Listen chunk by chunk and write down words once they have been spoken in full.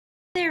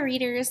There,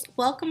 readers.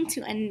 Welcome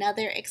to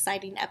another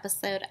exciting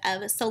episode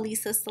of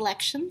Solis'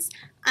 Selections.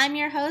 I'm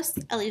your host,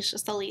 Alicia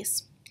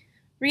Solis.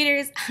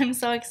 Readers, I'm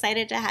so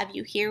excited to have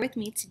you here with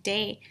me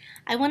today.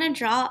 I want to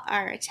draw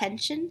our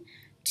attention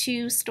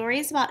to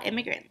stories about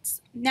immigrants.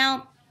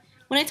 Now,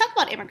 when I talk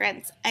about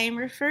immigrants, I am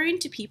referring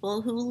to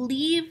people who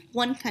leave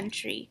one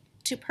country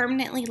to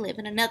permanently live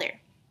in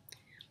another.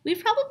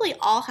 We've probably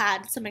all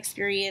had some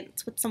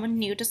experience with someone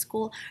new to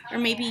school, or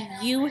maybe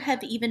you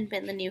have even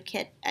been the new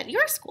kid at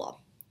your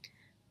school.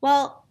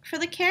 Well, for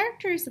the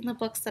characters in the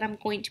books that I'm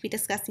going to be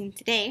discussing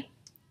today,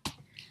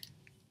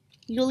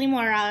 Yuyi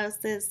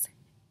Morales'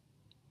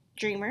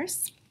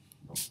 Dreamers,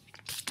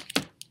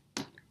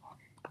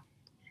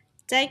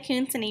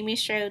 Kuntz and Amy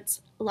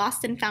Shrodes'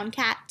 Lost and Found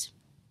Cat,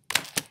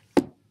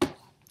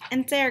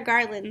 and Sarah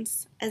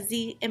Garland's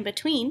Azzi in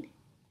Between,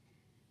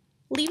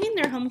 leaving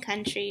their home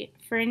country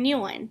for a new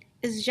one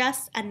is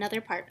just another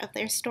part of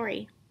their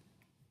story.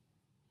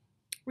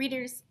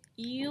 Readers,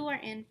 you are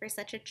in for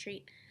such a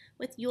treat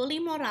with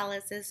Yuyi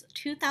Morales'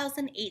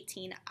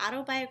 2018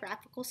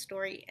 autobiographical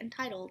story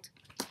entitled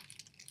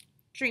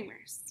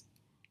Dreamers.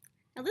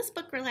 Now, this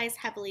book relies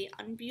heavily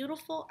on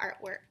beautiful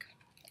artwork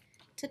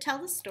to tell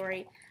the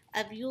story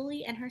of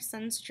Yuyi and her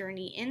son's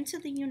journey into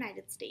the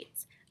United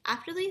States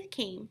after they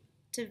came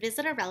to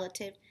visit a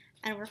relative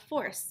and were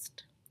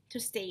forced to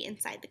stay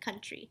inside the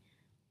country,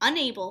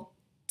 unable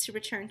to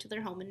return to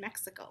their home in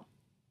Mexico.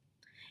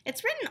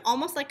 It's written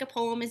almost like a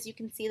poem, as you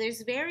can see.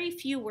 There's very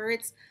few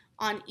words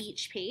on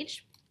each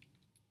page,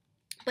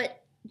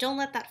 but don't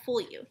let that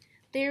fool you.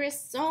 There is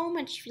so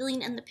much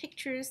feeling, and the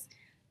pictures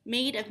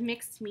made of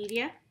mixed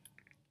media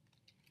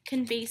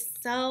convey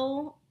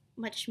so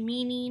much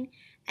meaning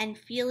and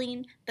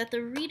feeling that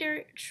the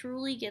reader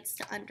truly gets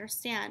to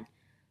understand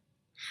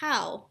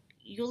how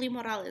Yuyi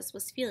Morales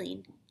was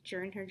feeling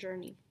during her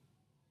journey.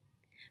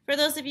 For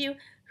those of you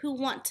who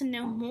want to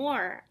know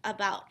more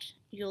about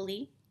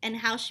Yuyi and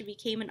how she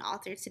became an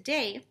author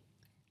today,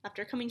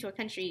 after coming to a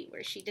country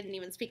where she didn't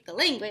even speak the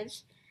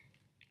language,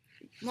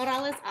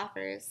 Morales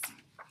offers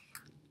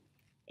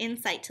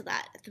insight to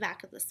that at the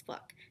back of this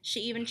book.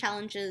 She even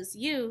challenges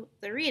you,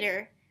 the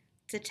reader,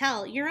 to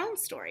tell your own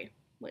story,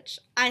 which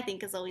I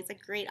think is always a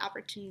great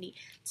opportunity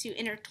to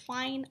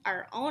intertwine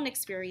our own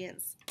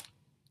experience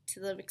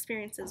to the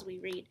experiences we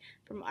read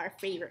from our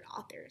favorite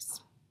authors.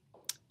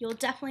 You'll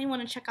definitely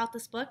want to check out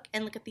this book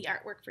and look at the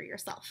artwork for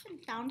yourself.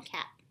 Found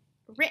Cat,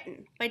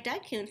 written by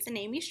Kuntz and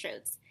Amy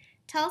Shrodes,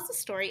 tells the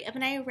story of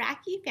an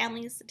Iraqi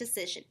family's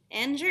decision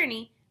and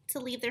journey to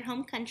leave their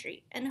home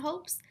country in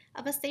hopes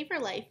of a safer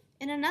life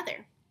in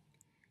another.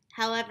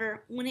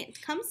 However, when it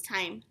comes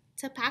time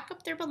to pack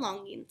up their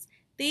belongings,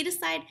 they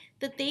decide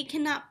that they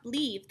cannot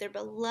leave their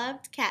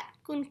beloved cat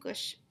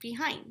Kuntz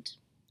behind.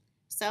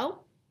 So,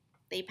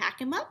 they pack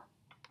him up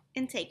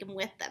and take him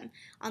with them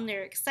on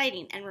their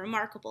exciting and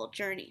remarkable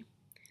journey.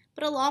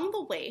 But along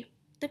the way,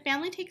 the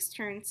family takes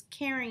turns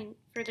caring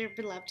for their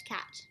beloved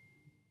cat.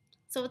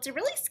 So it's a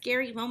really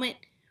scary moment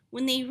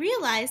when they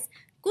realize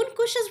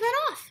Kuntz has run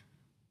off.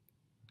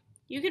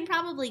 You can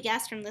probably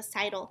guess from this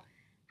title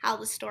how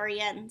the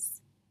story ends.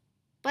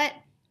 But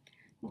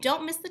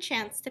don't miss the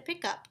chance to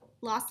pick up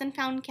Lost and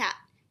Found Cat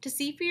to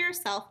see for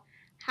yourself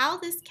how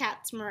this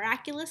cat's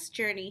miraculous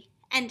journey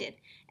ended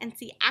and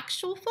see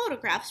actual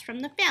photographs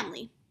from the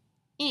family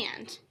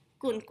and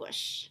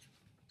Kuntz.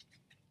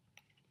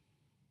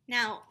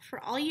 Now, for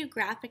all you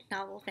graphic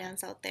novel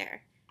fans out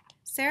there,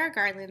 Sarah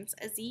Garland's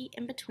Azzi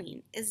in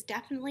Between is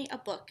definitely a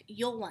book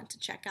you'll want to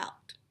check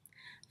out.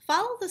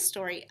 Follow the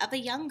story of a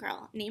young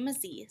girl named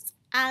Azzi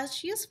as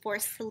she is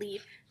forced to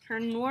leave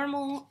her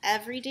normal,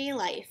 everyday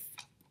life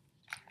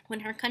when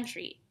her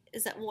country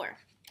is at war.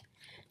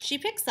 She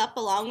picks up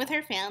along with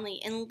her family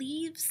and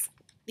leaves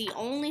the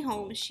only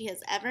home she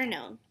has ever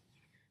known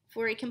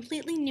for a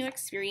completely new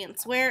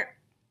experience where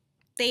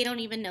they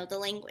don't even know the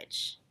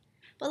language.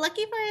 But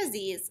lucky for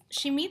Azzi,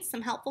 she meets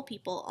some helpful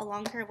people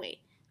along her way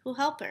who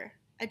help her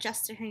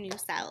adjust to her new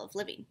style of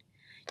living.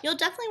 You'll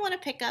definitely want to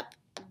pick up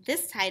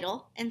this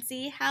title and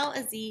see how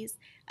Azzi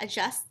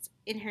adjusts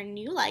in her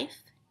new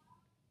life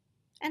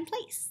and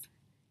place.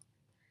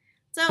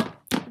 So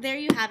there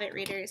you have it,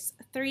 readers.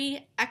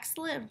 3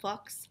 excellent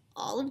books,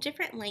 all of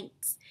different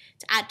lengths,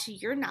 to add to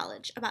your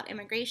knowledge about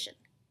immigration.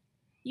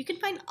 You can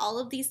find all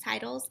of these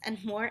titles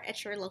and more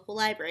at your local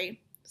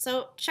library,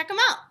 so check them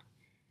out.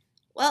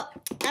 Well,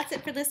 that's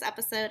it for this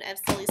episode of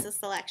Solis'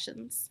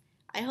 Selections.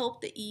 I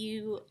hope that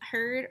you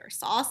heard or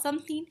saw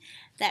something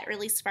that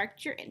really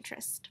sparked your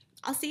interest.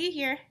 I'll see you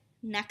here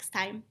next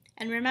time.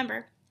 And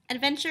remember,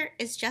 adventure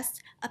is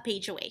just a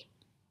page away.